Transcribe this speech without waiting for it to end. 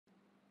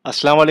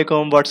Assalamu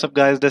alaikum, what's up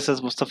guys, this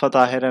is Mustafa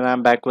Tahir and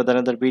I'm back with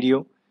another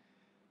video.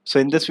 So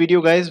in this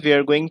video guys, we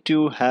are going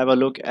to have a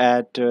look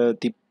at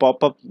the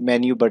pop-up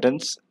menu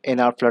buttons in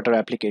our Flutter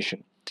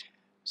application.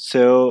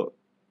 So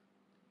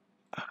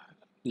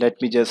let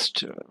me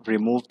just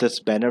remove this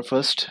banner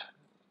first.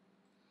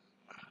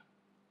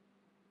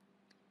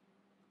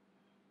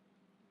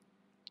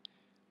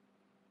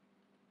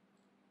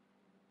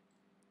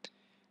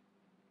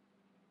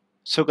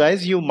 So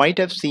guys, you might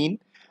have seen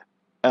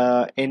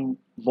in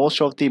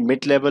most of the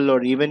mid-level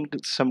or even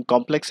some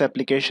complex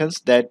applications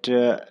that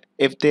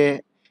if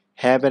they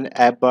have an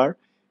app bar,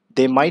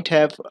 they might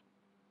have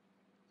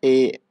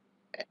a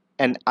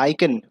an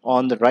icon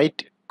on the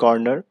right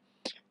corner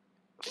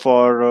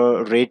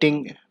for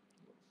rating,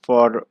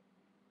 for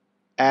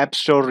app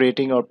store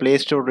rating or play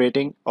store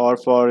rating, or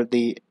for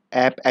the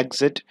app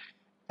exit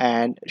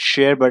and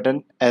share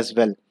button as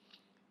well.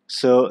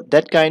 So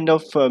that kind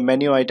of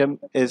menu item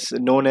is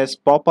known as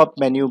pop-up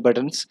menu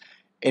buttons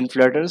in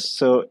Flutter.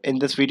 So in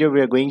this video we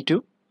are going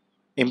to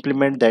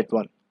implement that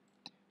one.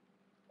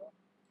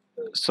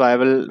 So I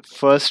will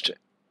first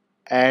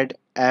add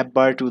app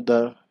bar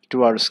to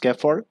our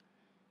scaffold,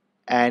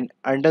 and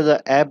under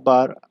the app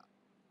bar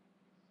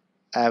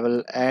I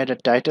will add a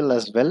title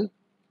as well.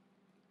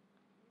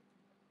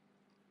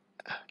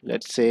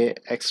 Let's say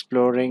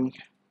exploring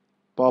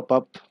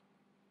pop-up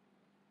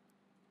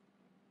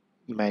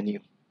menu.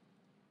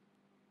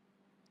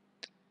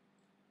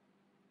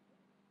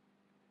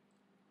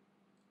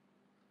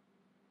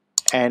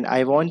 And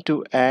I want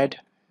to add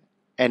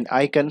an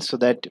icon so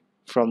that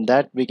from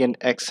that we can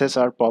access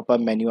our pop-up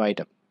menu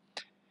item.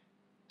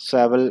 So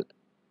I will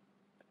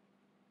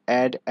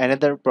add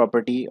another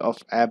property of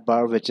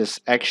AppBar, which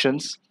is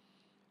actions,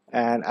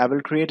 and I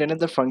will create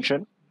another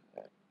function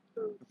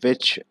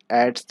which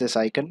adds this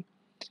icon,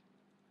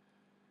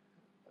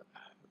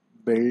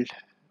 build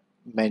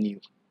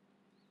menu,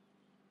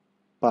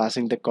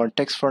 passing the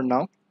context for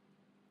now.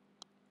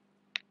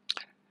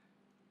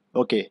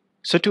 Okay,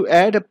 so to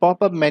add a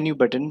pop-up menu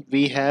button,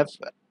 we have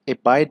a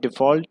by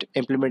default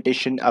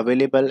implementation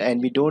available,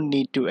 and we don't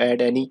need to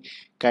add any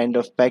kind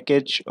of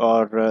package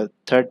or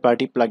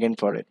third-party plugin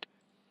for it.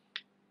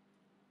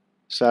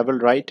 So I will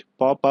write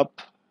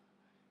pop-up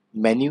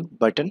menu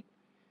button,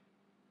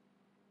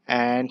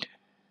 and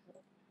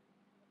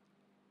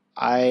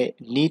I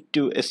need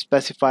to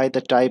specify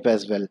the type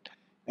as well,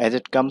 as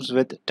it comes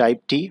with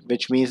type T,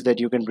 which means that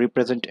you can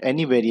represent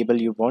any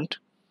variable you want.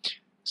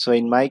 So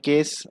in my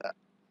case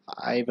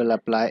I will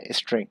apply a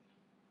string,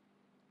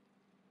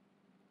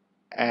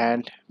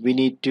 and we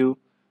need to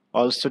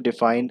also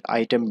define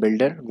item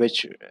builder,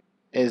 which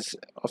is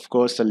of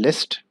course a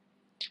list.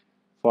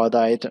 For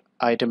the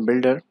item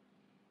builder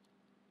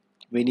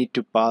we need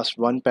to pass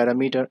one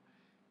parameter,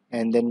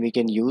 and then we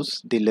can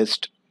use the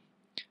list.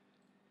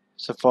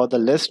 So for the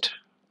list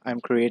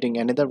I'm creating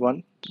another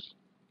one,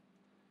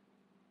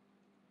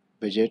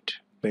 widget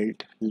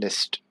build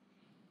list,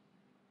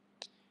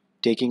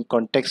 taking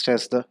context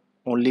as the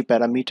only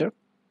parameter.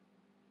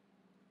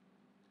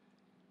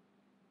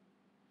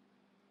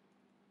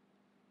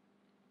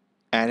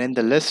 And in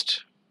the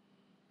list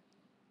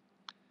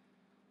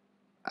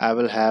I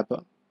will have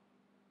a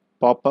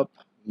pop-up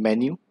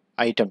menu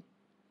item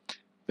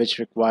which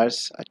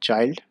requires a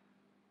child,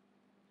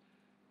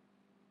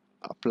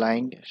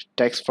 applying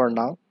text for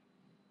now,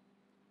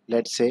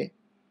 let's say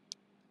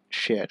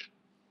share,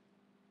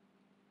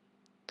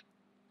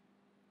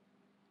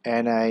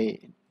 and I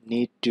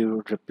need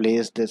to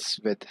replace this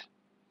with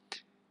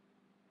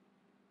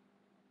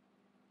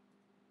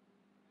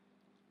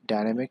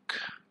dynamic.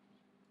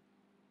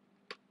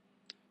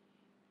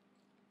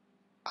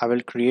 I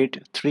will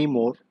create three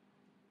more,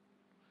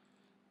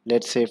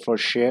 let's say for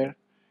share,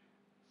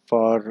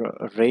 for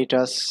rate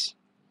us,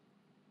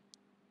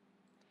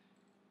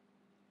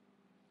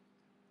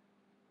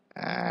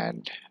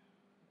 and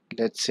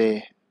let's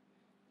say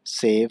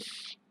save,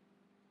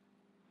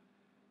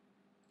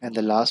 and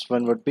the last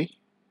one would be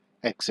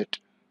exit.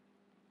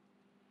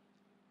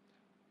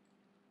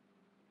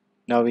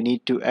 Now we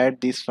need to add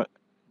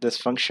this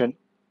function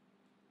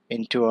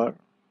into our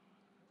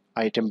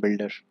item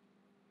builder.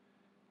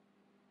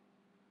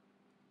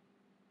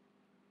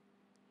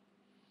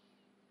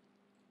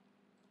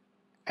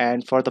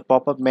 And for the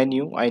pop-up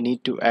menu I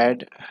need to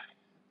add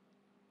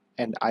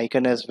an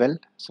icon as well.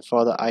 So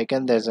for the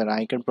icon there's an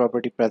icon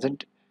property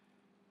present,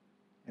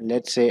 and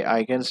let's say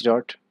icons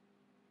dot,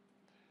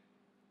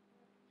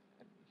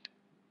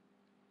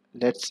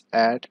 let's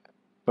add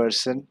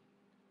person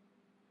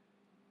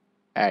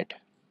add.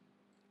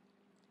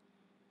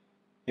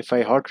 If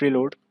I hot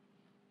reload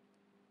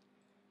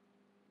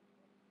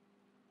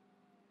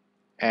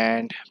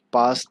and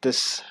pass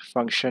this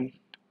function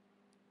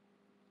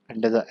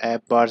under the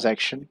app bars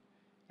action,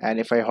 and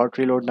if I hot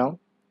reload now,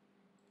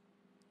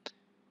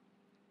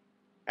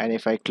 and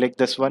if I click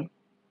this one,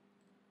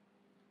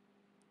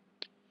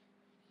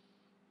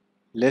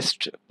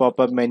 list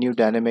pop-up menu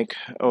dynamic,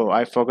 oh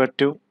I forgot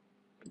to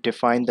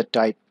define the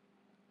type.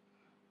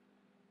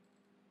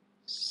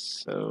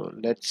 So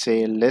let's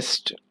say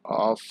list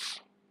of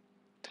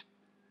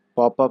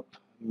pop-up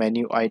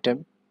menu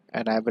item,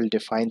 and I will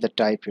define the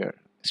type here,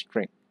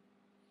 string.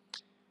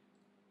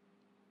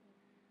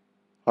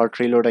 Hot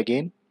reload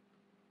again.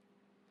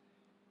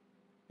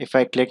 If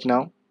I click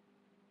now,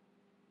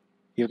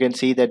 you can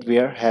see that we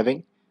are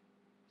having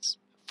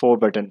 4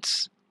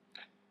 buttons,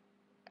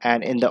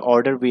 and in the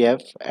order we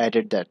have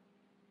added that.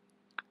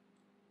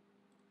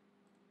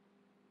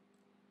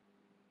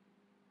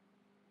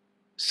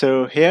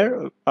 So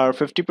here our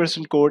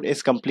 50% code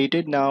is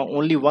completed. Now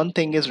only one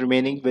thing is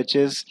remaining, which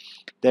is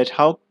that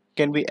how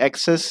can we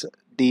access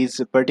these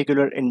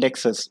particular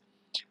indexes.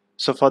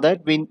 So for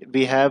that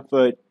we have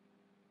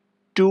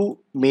two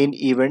main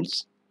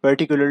events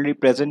particularly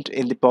present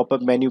in the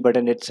pop-up menu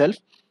button itself,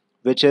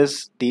 which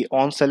is the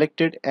on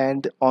selected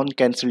and on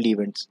cancelled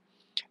events.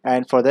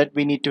 And for that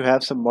we need to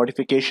have some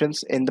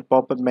modifications in the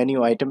pop-up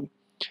menu item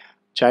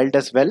child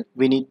as well.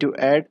 We need to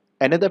add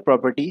another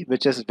property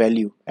which is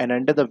value, and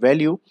under the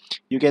value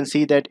you can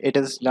see that it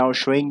is now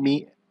showing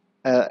me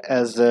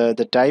as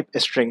the type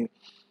string,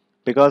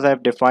 because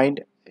I've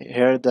defined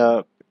here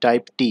the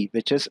type T,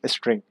 which is a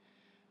string.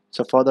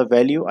 So for the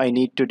value I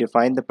need to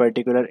define the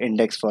particular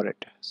index for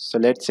it. So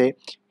let's say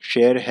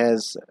share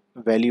has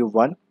value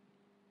 1,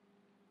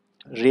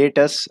 rate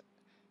us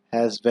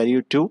has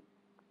value 2,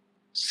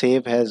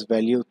 save has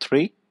value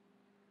 3,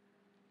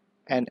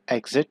 and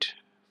exit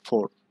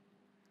 4.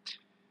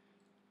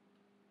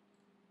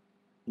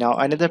 Now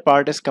another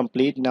part is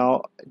complete.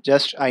 Now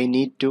just I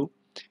need to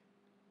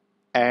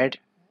add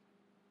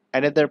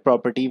another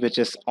property which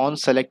is on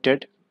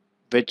selected,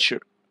 which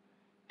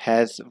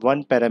has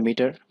one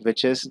parameter,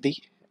 which is the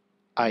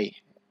I,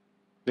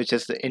 which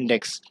is the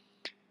index.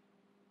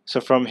 So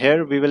from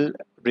here we will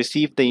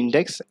receive the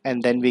index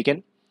and then we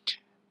can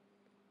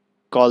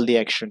call the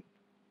action.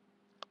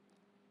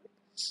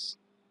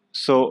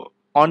 So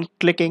on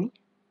clicking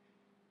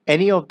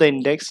any of the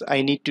index,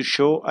 I need to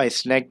show a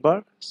snack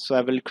bar. So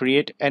I will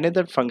create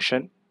another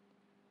function,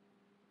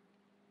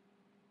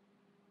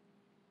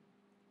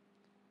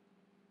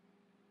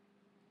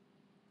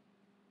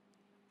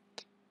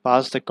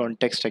 pass the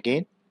context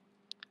again,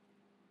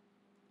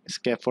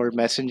 scaffold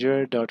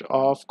messenger dot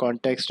off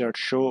context dot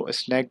show a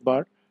snack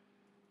bar,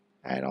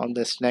 and on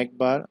the snack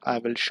bar I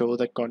will show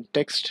the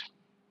context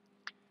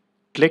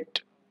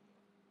clicked,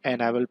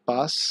 and I will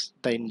pass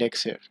the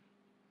index here.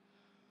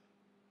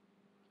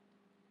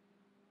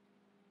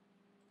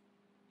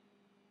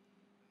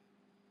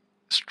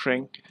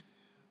 String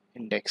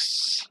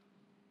index.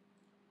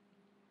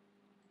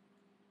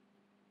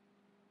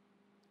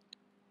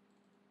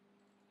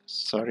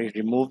 Sorry,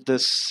 remove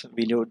this,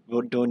 we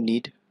don't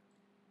need.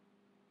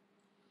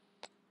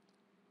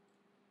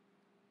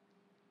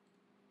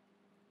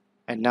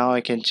 And now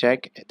I can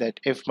check that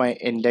if my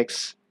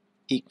index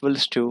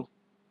equals to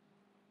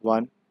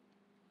 1,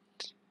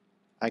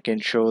 I can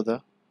show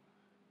the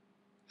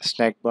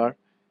snack bar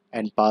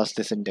and pass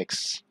this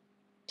index.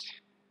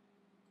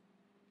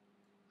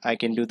 I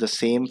can do the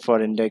same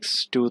for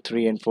index 2,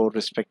 3, and 4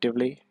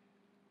 respectively.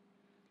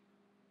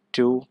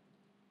 2,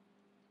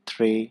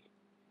 3,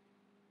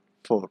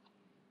 4.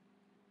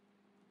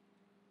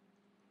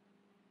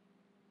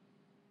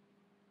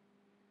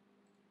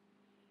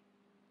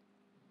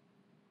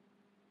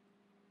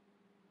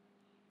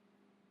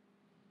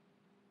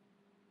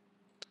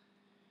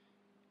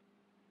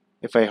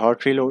 If I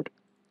hot reload,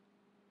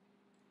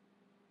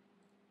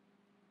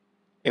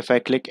 if I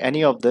click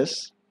any of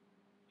this,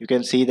 you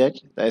can see that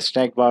the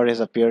snack bar is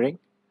appearing,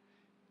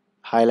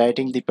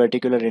 highlighting the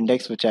particular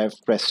index which I have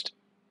pressed.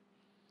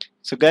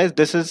 So guys,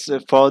 this is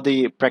for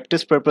the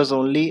practice purpose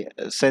only,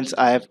 since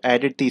I have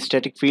added the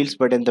static fields,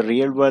 but in the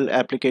real world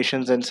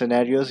applications and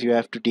scenarios you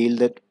have to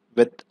deal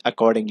with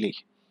accordingly.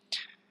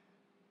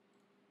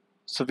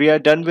 So we are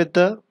done with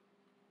the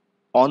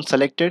on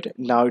selected.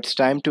 Now it's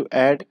time to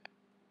add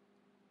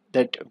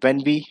that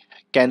when we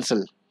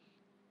cancel.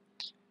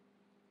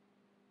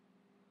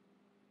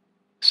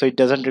 So it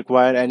doesn't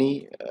require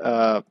any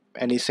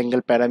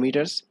single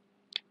parameters.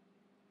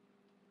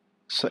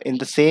 So in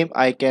the same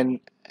I can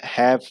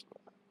have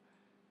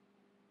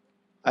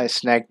a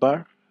snack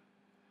bar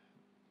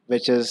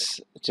which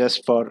is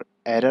just for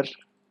error.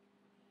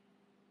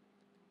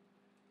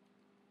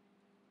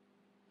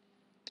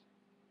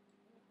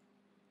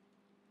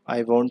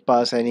 I won't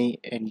pass any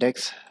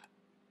index,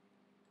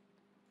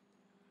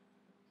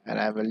 and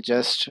I will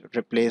just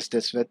replace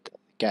this with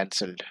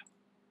cancelled.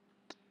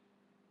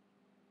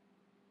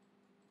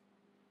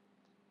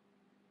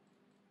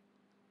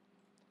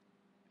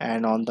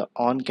 And on the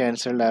on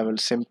cancelled I will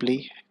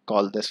simply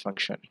call this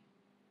function.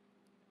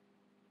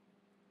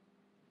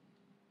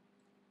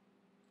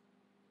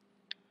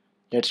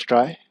 Let's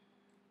try.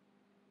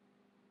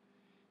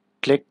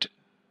 Clicked,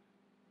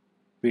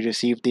 we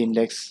received the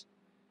index.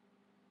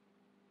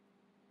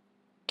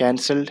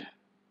 Cancelled,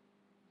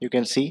 you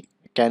can see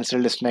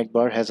cancelled snack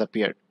bar has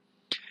appeared.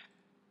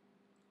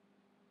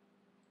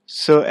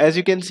 So as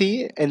you can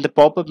see in the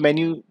pop-up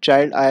menu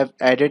child, I have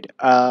added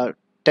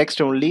text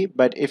only,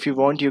 but if you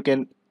want you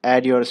can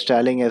add your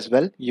styling as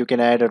well. You can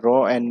add a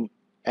row and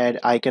add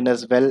icon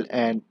as well,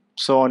 and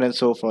so on and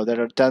so forth.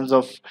 There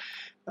are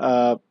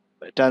uh,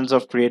 tons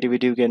of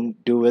creativity you can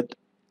do with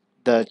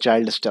the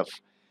child stuff.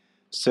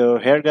 So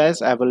here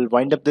guys, I will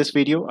wind up this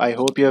video. I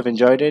hope you have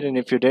enjoyed it, and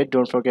if you did,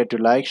 don't forget to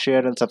like,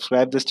 share and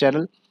subscribe this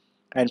channel.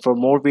 And for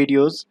more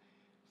videos,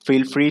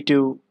 feel free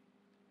to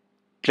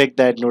click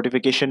that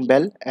notification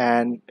bell,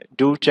 and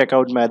do check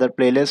out my other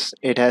playlist.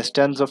 It has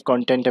tons of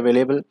content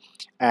available,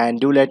 and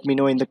do let me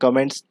know in the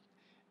comments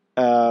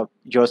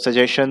your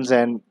suggestions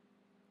and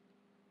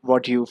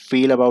what you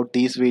feel about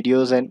these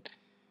videos,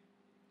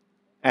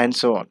 and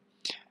so on.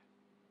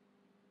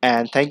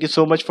 And thank you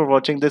so much for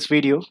watching this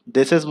video.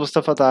 This is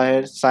Mustafa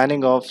Tahir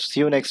signing off.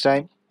 See you next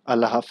time.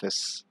 Allah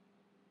Hafiz.